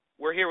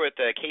we're here with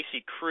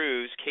Casey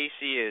Croes.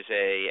 Casey is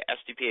a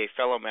SDPA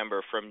fellow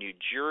member from New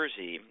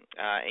Jersey.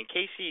 And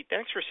Casey,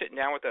 thanks for sitting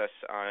down with us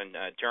on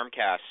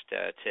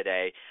Dermcast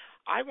today.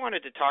 I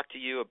wanted to talk to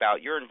you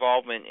about your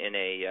involvement in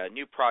a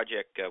new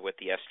project with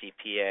the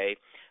SDPA.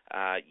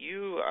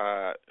 You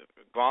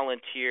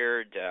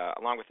volunteered,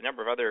 along with a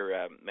number of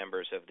other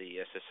members of the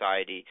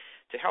society,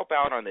 to help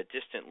out on the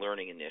Distant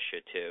Learning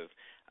Initiative.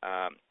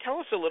 Tell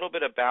us a little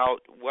bit about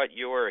what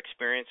your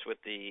experience with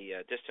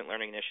the Distant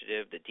Learning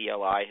Initiative, the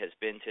DLI, has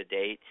been to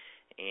date,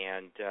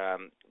 and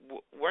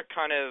what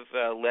kind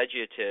of led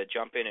you to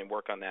jump in and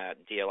work on that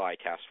DLI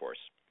task force?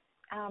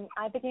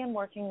 I began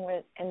working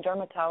in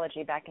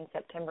dermatology back in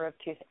September of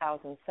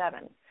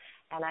 2007,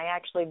 and I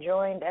actually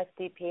joined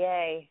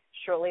SDPA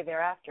shortly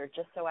thereafter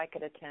just so I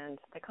could attend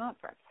the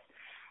conference.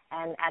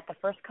 And at the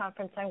first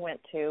conference I went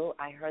to,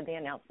 I heard the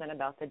announcement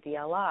about the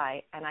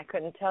DLI, and I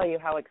couldn't tell you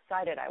how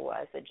excited I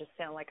was. It just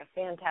sounded like a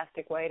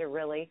fantastic way to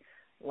really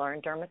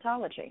learn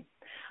dermatology.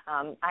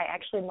 I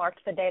actually marked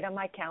the date on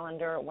my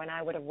calendar when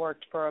I would have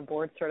worked for a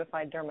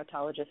board-certified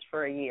dermatologist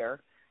for a year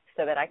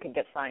so that I could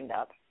get signed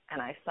up.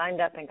 And I signed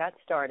up and got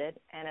started,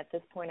 and at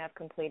this point I've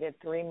completed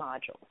 3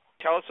 modules.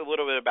 Tell us a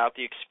little bit about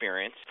the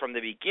experience. From the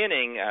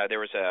beginning, there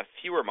was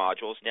fewer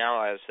modules.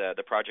 Now, as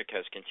the project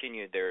has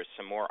continued, there's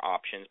some more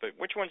options. But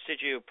which ones did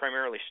you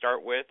primarily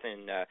start with,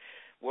 and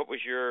what was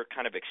your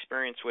kind of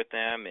experience with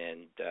them,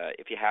 and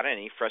if you had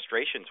any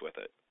frustrations with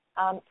it?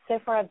 So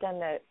far, I've done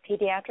the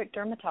pediatric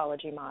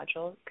dermatology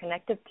module,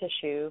 connective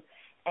tissue,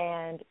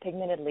 and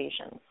pigmented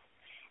lesions.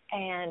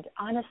 And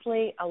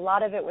honestly, a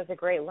lot of it was a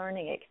great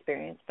learning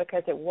experience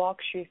because it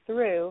walks you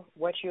through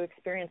what you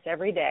experience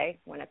every day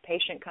when a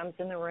patient comes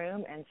in the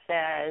room and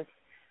says,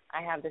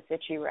 I have this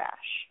itchy rash.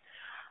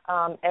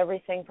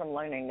 Everything from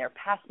learning their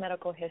past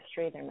medical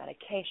history, their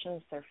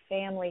medications, their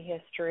family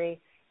history.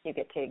 You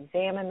get to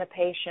examine the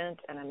patient,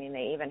 and I mean,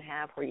 they even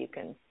have where you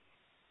can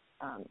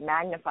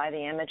magnify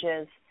the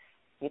images.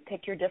 You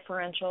pick your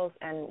differentials,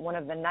 and one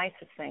of the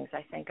nicest things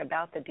I think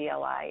about the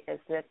DLI is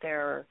that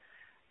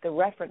the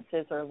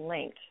references are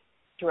linked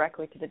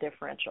directly to the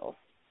differentials.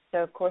 So,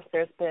 of course,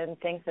 there's been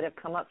things that have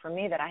come up for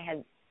me that I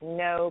had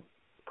no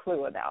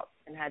clue about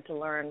and had to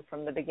learn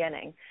from the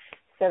beginning.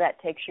 So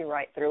that takes you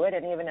right through it,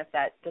 and even if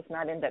that does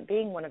not end up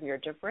being one of your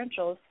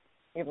differentials,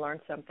 you've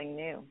learned something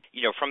new.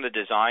 You know, from the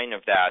design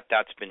of that,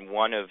 that's been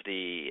one of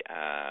the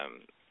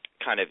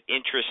kind of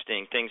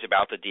interesting things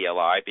about the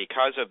DLI.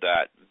 Because of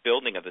that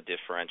building of the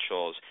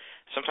differentials,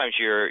 sometimes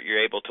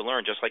you're able to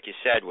learn, just like you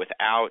said,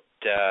 without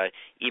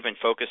even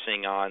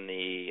focusing on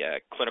the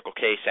clinical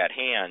case at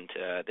hand.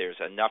 There's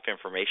enough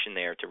information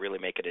there to really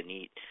make it a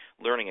neat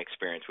learning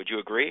experience. Would you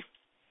agree?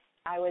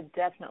 I would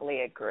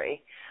definitely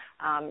agree.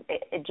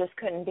 It just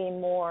couldn't be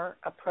more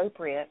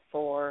appropriate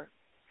for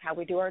how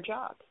we do our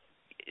jobs.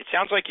 It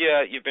sounds like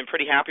you've been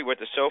pretty happy with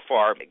it so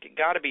far.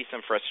 Got to be some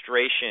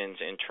frustrations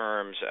in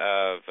terms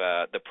of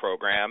the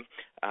program.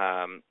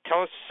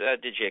 Tell us,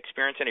 did you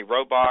experience any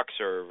roadblocks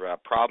or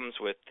problems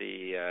with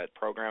the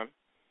program?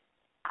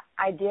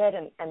 I did,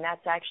 and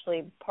that's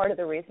actually part of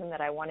the reason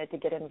that I wanted to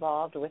get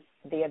involved with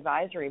the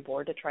advisory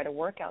board to try to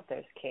work out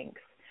those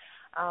kinks.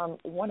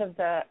 One of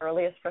the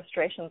earliest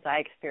frustrations I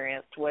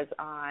experienced was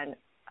on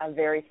a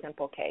very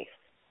simple case.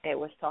 It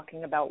was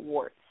talking about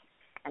warts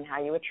and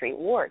how you would treat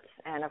warts.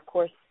 And, of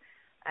course,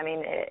 I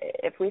mean,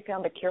 if we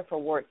found a cure for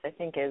warts, I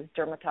think as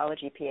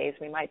dermatology PAs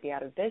we might be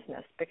out of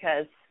business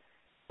because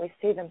we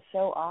see them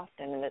so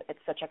often and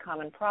it's such a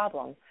common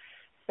problem.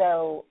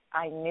 So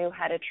I knew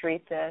how to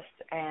treat this,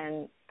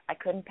 and I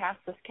couldn't pass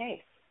this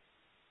case.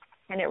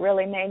 And it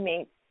really made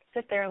me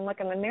sit there and look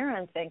in the mirror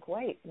and think,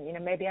 wait,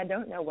 maybe I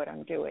don't know what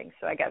I'm doing.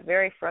 So I got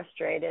very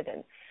frustrated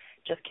and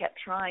just kept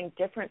trying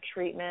different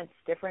treatments,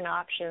 different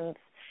options,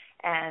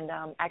 and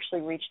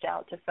actually reached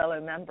out to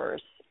fellow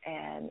members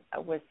and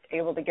was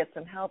able to get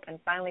some help and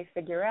finally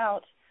figure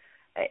out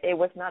it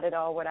was not at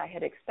all what I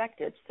had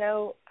expected.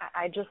 So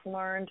I just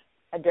learned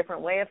a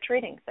different way of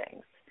treating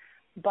things.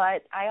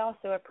 But I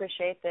also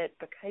appreciate that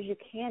because you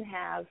can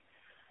have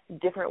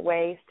different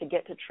ways to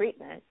get to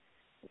treatment,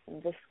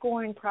 the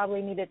scoring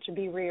probably needed to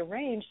be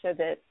rearranged so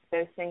that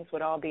those things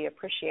would all be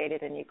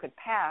appreciated and you could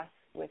pass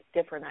with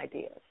different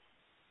ideas.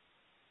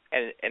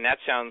 And that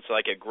sounds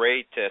like a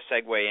great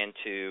segue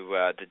into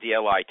the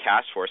DLI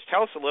task force.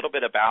 Tell us a little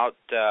bit about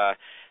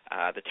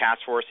the task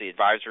force, the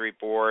advisory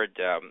board,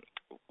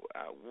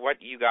 what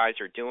you guys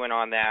are doing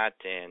on that,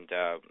 and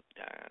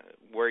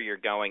where you're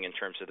going in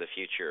terms of the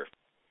future.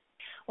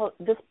 Well,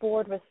 this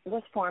board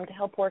was formed to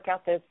help work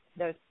out those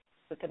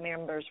that the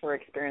members were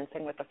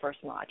experiencing with the first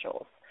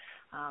modules.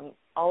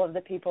 All of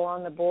the people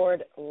on the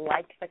board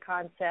liked the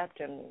concept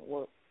and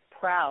were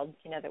proud,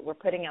 that we're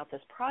putting out this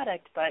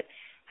product, but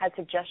had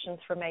suggestions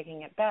for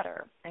making it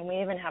better. And we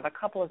even have a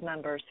couple of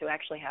members who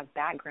actually have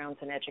backgrounds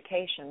in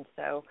education,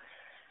 so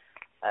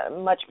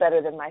much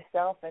better than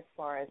myself as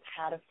far as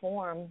how to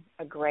form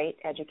a great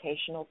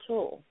educational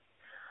tool.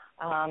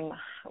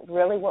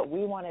 Really what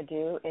we want to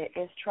do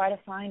is try to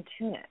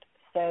fine-tune it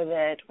so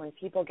that when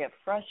people get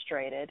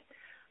frustrated,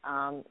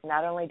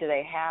 Not only do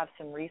they have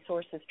some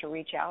resources to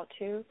reach out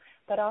to,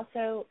 but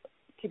also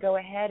to go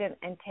ahead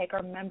and take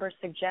our members'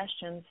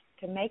 suggestions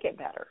to make it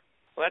better.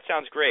 Well, that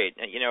sounds great.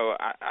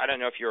 I don't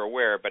know if you're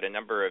aware, but a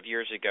number of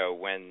years ago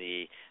when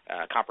the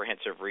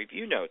Comprehensive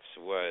Review Notes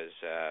was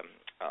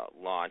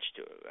launched,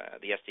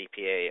 the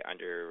SDPA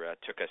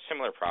took a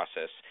similar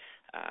process,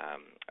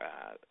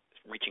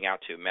 reaching out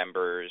to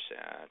members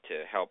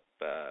to help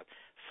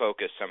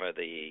focus some of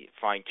the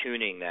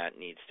fine-tuning that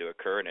needs to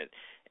occur,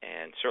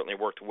 and certainly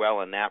worked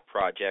well in that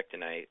project.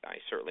 And I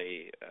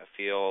certainly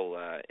feel,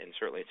 and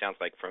certainly it sounds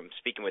like from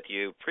speaking with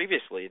you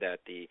previously, that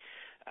the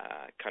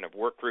kind of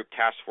work group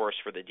task force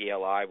for the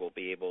DLI will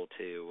be able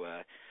to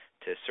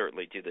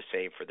certainly do the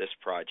same for this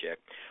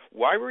project.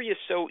 Why were you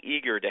so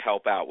eager to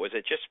help out? Was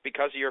it just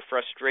because of your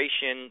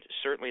frustration?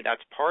 Certainly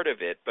that's part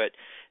of it, but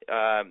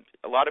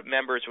a lot of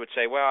members would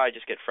say, well, I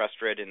just get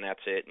frustrated and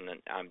that's it and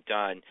I'm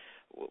done.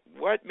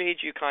 What made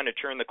you kind of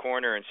turn the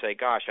corner and say,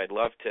 gosh, I'd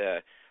love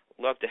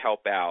to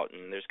help out,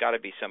 and there's got to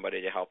be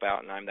somebody to help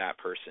out, and I'm that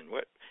person?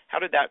 How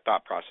did that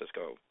thought process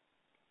go?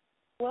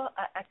 Well,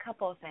 a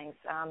couple of things.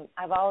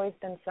 I've always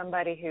been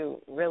somebody who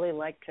really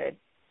liked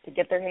to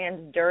get their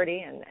hands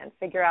dirty and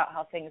figure out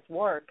how things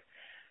work.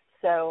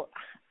 So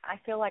I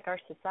feel like our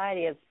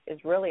society is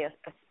really a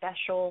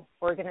special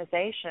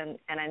organization,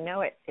 and I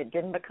know it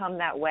didn't become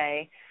that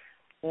way,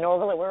 nor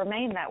will it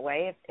remain that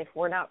way if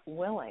we're not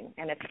willing,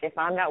 and if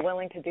I'm not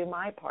willing to do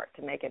my part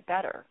to make it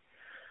better.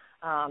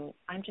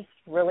 I'm just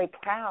really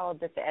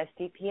proud that the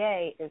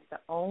SDPA is the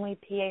only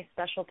PA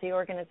specialty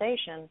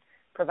organization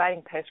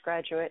providing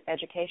postgraduate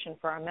education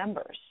for our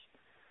members.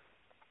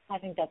 I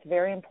think that's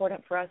very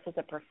important for us as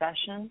a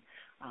profession.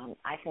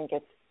 I think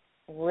it's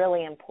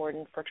really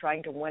important for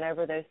trying to win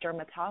over those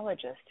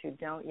dermatologists who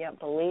don't yet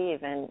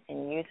believe in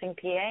using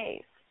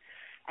PAs.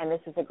 And this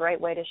is a great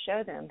way to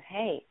show them,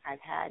 hey, I've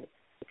had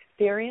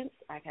experience,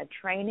 I've had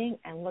training,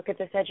 and look at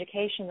this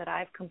education that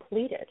I've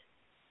completed.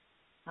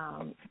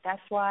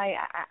 That's why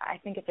I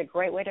think it's a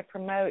great way to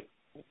promote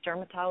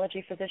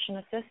dermatology physician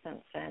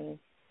assistants, and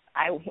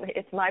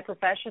it's my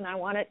profession. I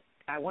want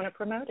to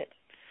promote it.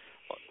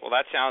 Well,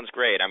 that sounds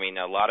great. I mean,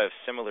 a lot of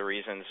similar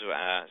reasons,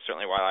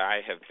 certainly while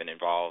I have been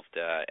involved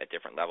at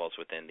different levels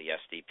within the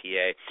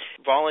SDPA.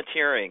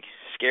 Volunteering,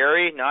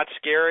 scary, not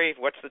scary?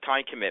 What's the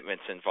time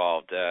commitments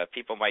involved?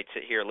 People might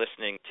sit here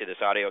listening to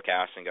this audio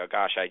cast and go,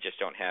 gosh, I just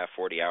don't have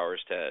 40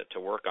 hours to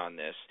work on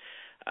this.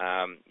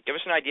 Give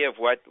us an idea of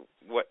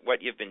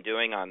what you've been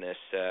doing on this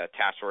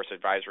task force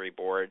advisory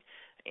board,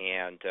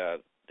 and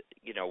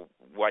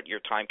what your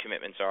time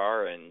commitments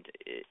are, and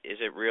is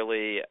it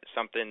really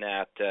something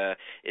that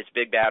is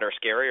big, bad, or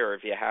scary, or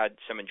have you had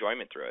some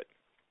enjoyment through it?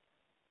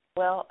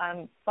 Well,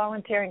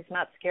 volunteering is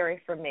not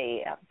scary for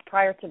me.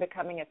 Prior to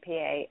becoming a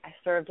PA, I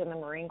served in the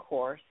Marine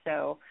Corps,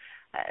 so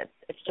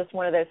it's just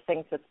one of those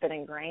things that's been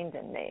ingrained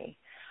in me.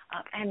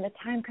 And the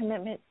time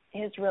commitment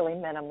is really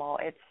minimal.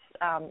 It's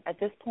at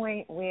this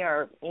point, we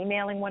are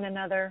emailing one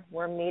another.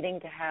 We're meeting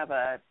to have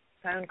a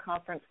phone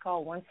conference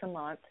call once a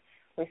month.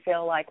 We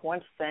feel like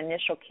once the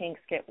initial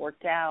kinks get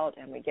worked out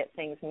and we get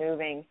things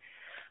moving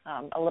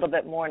a little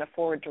bit more in a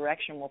forward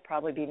direction, we'll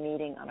probably be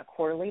meeting on a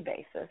quarterly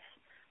basis.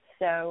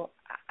 So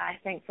I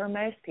think for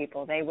most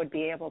people, they would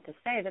be able to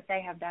say that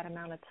they have that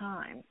amount of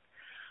time.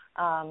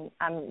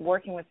 I'm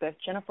working with both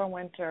Jennifer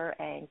Winter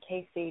and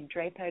Casey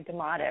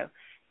Drapo-D'Amato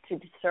to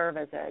serve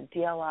as a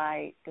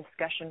DLI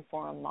discussion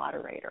forum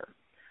moderator.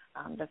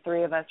 The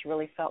three of us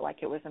really felt like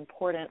it was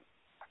important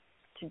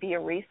to be a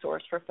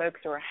resource for folks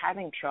who are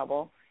having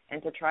trouble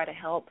and to try to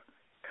help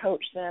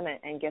coach them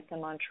and get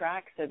them on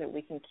track so that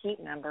we can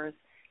keep members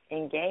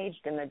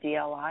engaged in the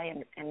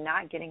DLI and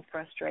not getting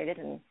frustrated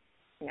and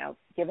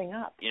giving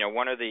up.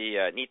 One of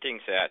the neat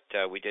things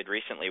that we did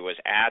recently was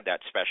add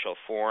that special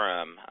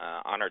forum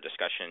on our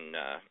discussion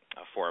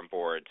forum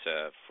boards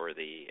for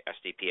the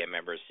SDPA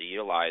members to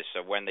utilize.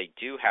 So when they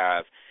do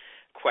have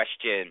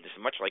questions,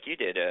 much like you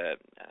did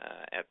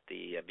at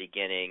the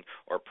beginning,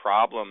 or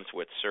problems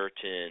with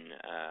certain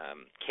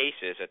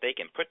cases, that they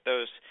can put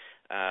those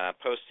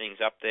postings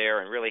up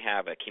there and really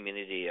have a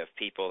community of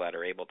people that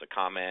are able to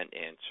comment,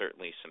 and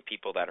certainly some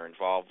people that are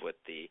involved with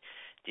the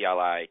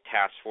DLI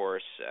task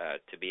force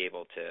to be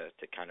able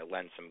to kind of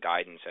lend some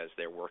guidance as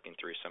they're working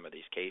through some of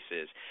these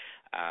cases.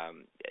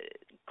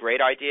 Great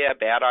idea,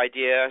 bad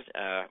idea?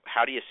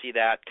 How do you see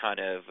that kind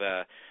of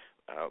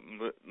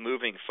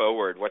moving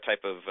forward? What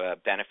type of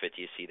benefit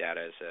do you see that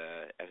as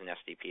an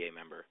SDPA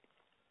member?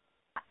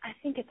 I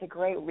think it's a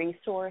great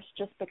resource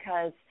just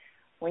because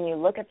when you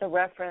look at the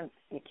reference,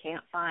 you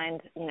can't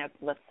find,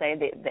 let's say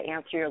the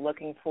answer you're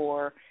looking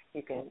for.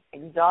 You can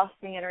exhaust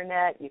the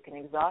internet, you can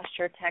exhaust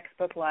your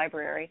textbook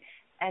library,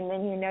 and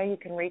then you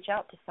can reach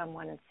out to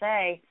someone and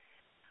say,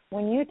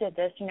 when you did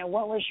this,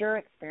 what was your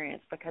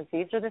experience? Because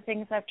these are the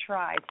things I've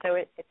tried. So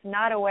it's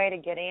not a way to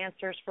get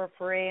answers for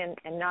free and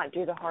not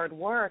do the hard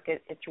work.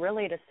 It's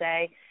really to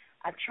say,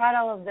 I've tried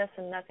all of this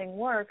and nothing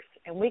works,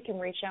 and we can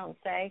reach out and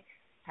say,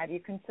 have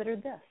you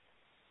considered this?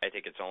 I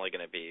think it's only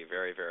going to be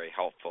very, very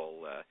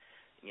helpful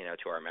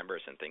to our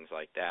members and things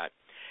like that.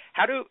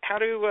 How do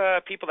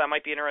people that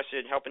might be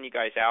interested in helping you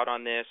guys out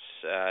on this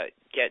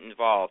get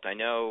involved? I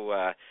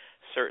know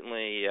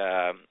certainly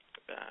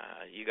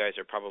you guys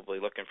are probably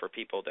looking for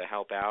people to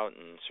help out,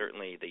 and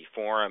certainly the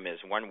forum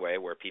is one way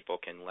where people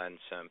can lend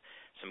some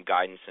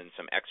guidance and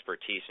some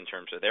expertise in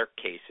terms of their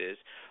cases.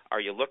 Are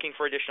you looking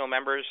for additional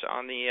members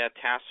on the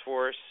task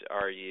force?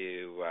 Are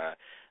you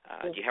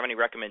do you have any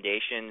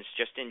recommendations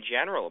just in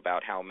general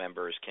about how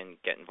members can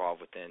get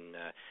involved within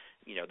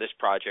this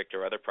project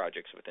or other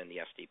projects within the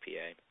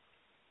SDPA?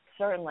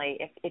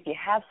 Certainly. If you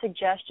have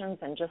suggestions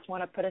and just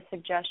want to put a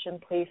suggestion,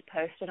 please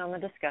post it on the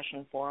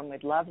discussion forum.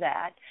 We'd love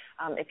that.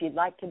 If you'd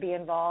like to be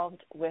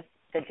involved with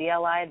the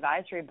DLI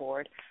Advisory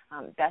Board,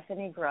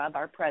 Bethany Grubb,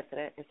 our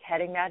president, is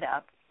heading that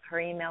up. Her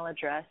email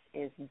address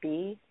is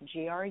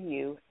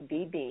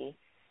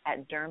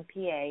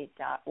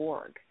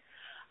bgrubb@durhampa.org.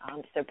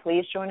 So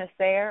please join us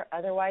there.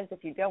 Otherwise,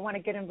 if you don't want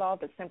to get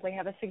involved but simply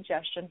have a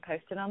suggestion,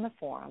 post it on the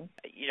forum.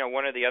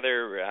 One of the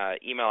other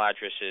email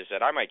addresses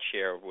that I might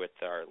share with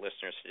our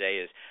listeners today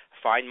is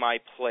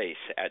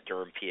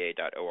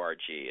findmyplace@durhampa.org.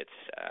 It's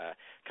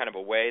kind of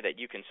a way that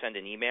you can send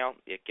an email.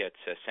 It gets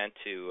sent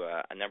to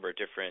a number of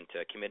different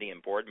committee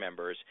and board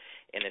members.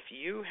 And if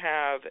you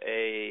have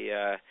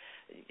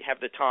have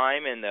the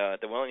time and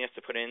the willingness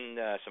to put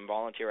in some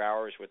volunteer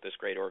hours with this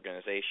great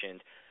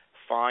organization,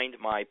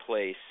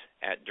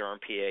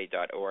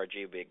 findmyplace@durhampa.org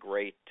would be a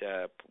great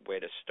way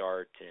to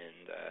start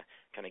and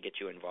kind of get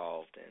you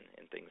involved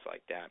and things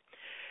like that.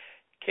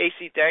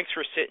 Casey, thanks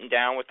for sitting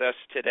down with us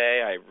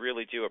today. I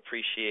really do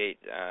appreciate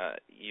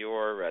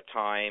your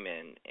time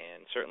and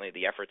certainly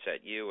the efforts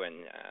that you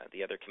and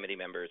the other committee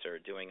members are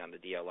doing on the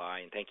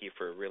DLI. And thank you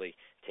for really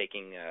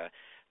taking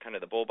kind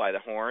of the bull by the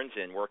horns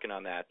and working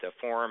on that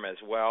forum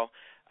as well.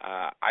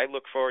 I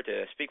look forward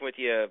to speaking with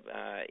you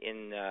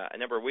in a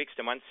number of weeks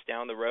to months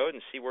down the road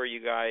and see where you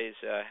guys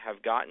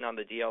have gotten on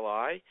the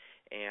DLI.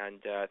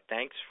 And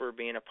thanks for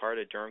being a part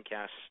of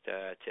Durhamcast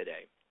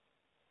today.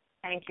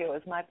 Thank you. It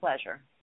was my pleasure.